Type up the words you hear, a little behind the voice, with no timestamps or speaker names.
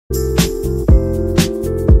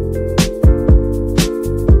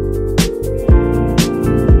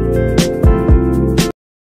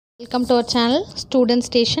Welcome to our channel Student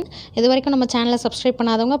Station. இது வரைக்கும் நம்ம சேனலை சப்ஸ்கிரைப்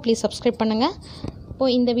பண்ணாதவங்க ப்ளீஸ் சப்ஸ்கிரைப் பண்ணுங்கள்.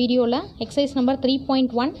 இப்போது இந்த வீடியோவில் எக்ஸசைஸ் நம்பர்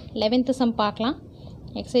 3.1 11th சம் பார்க்கலாம்.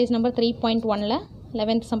 எக்ஸசைஸ் நம்பர் 3.1ல்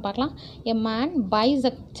 11th சம் பார்க்கலாம். A man buys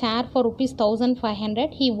a chair for rupees 1500.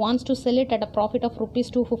 He wants to sell it at a profit of rupees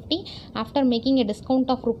 250 after making a discount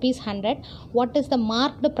of rupees 100. What is the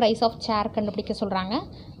marked price of chair கண்டுபிடிக்க சொல்கிறாங்க.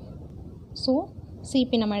 So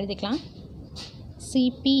CP நம்ம எழுதிக்கலாம்.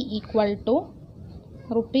 CP equal to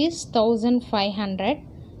rupees 1500,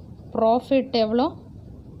 profit எவ்வளோ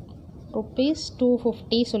rupees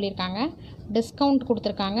 250 சொல்லியிருக்காங்க. Discount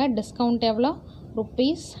கொடுத்துருக்காங்க. Discount எவ்வளோ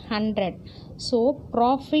rupees 100. So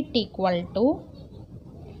profit equal to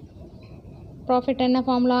profit என்ன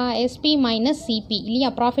formula SP minus CP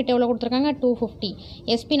இல்லையா. ப்ராஃபிட் எவ்வளோ கொடுத்துருக்காங்க 250.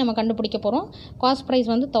 SP நம்ம கண்டுபிடிக்க போகிறோம். காஸ்ட்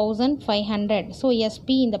ப்ரைஸ் வந்து 1500. ஸோ SP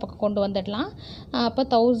இந்த பக்கம் கொண்டு வந்துடலாம். அப்போ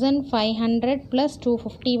 1500 +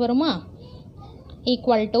 250 வருமா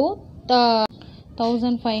ஈக்குவல் டு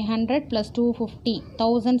 1500 + 250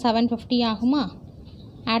 1750 ஆகுமா.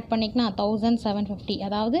 ஆட் பண்ணிக்கலாம் 1750.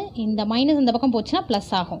 அதாவது இந்த மைனஸ் இந்த பக்கம் போச்சுன்னா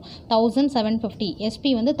ப்ளஸ் ஆகும். 1750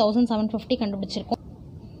 SP வந்து 1750 கண்டுபிடிச்சிருக்கோம்.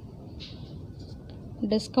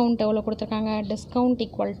 டிஸ்கவுண்ட் எவ்வளோ கொடுத்துருக்காங்க. Discount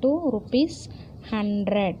equal to rupees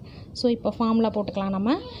 100. So இப்போ ஃபார்முலா போட்டுக்கலாம்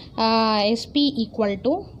நம்ம. SP equal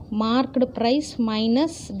to marked price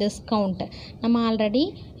minus discount. நம்ம ஆல்ரெடி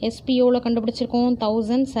SP எவ்வளோ கண்டுபிடிச்சிருக்கோம்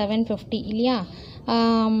 1750 இல்லையா.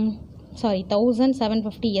 Sorry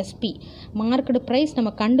 1750 SP. மார்க்டு ப்ரைஸ் நம்ம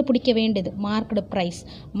கண்டுபிடிக்க வேண்டியது மார்க்டு ப்ரைஸ்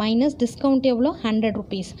மைனஸ் டிஸ்கவுண்ட் எவ்வளோ 100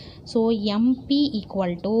 rupees. So MP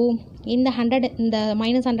equal to இந்த 100 இந்த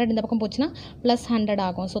மைனஸ் 100 இந்த பக்கம் போச்சுன்னா ப்ளஸ் 100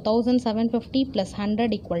 ஆகும். So 1750 +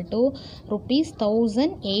 100 equal to rupees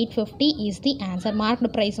 1850 is the answer.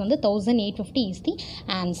 Marked price வந்து 1850 is the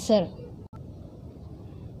answer.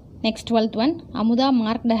 Next 12th one. Amuda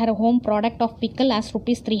marked her home product of pickle as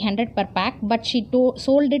rupees 300 per pack, but she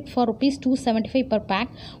sold it for rupees 275 per pack.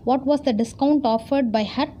 What was the discount offered by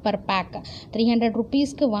her per pack? 300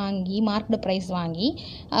 rupeesக்கு வாங்கி marked price வாங்கி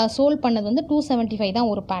soul பண்ணது வந்து 275 தான்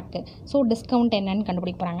ஒரு bag. So discount என்னன்னு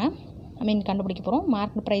கண்டுபிடிக்க போகிறாங்க. கண்டுபிடிக்க போகிறோம்.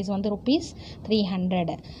 மார்க்டு ப்ரைஸ் வந்து rupees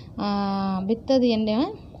 300. வித்தது என்ன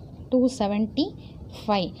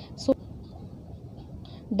 275. ஸோ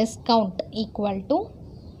டிஸ்கவுண்ட் ஈக்குவல் டு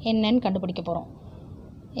என்னன்னு கண்டுபிடிக்க போகிறோம்.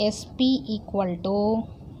 SP equal to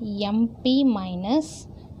MP minus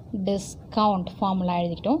discount formula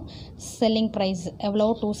எழுதிக்கிட்டோம். Selling price எவ்வளோ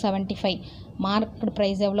 275, மார்க்கெட்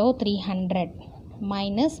ப்ரைஸ் எவ்வளோ 300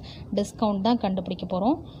 மைனஸ் டிஸ்கவுண்ட் தான் கண்டுபிடிக்க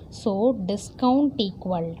போகிறோம். So discount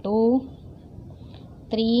equal to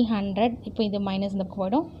 300. இப்போ இது மைனஸ் இந்த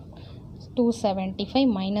போய்டும். 275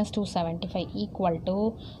 minus 275 equal to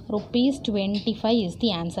rupees 25 is the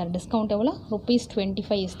answer. Discount எவ்வளோ rupees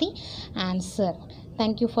 25 is the answer.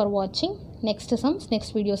 Thank you for watching. Next sums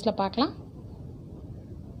next videosல பார்க்கலாம்.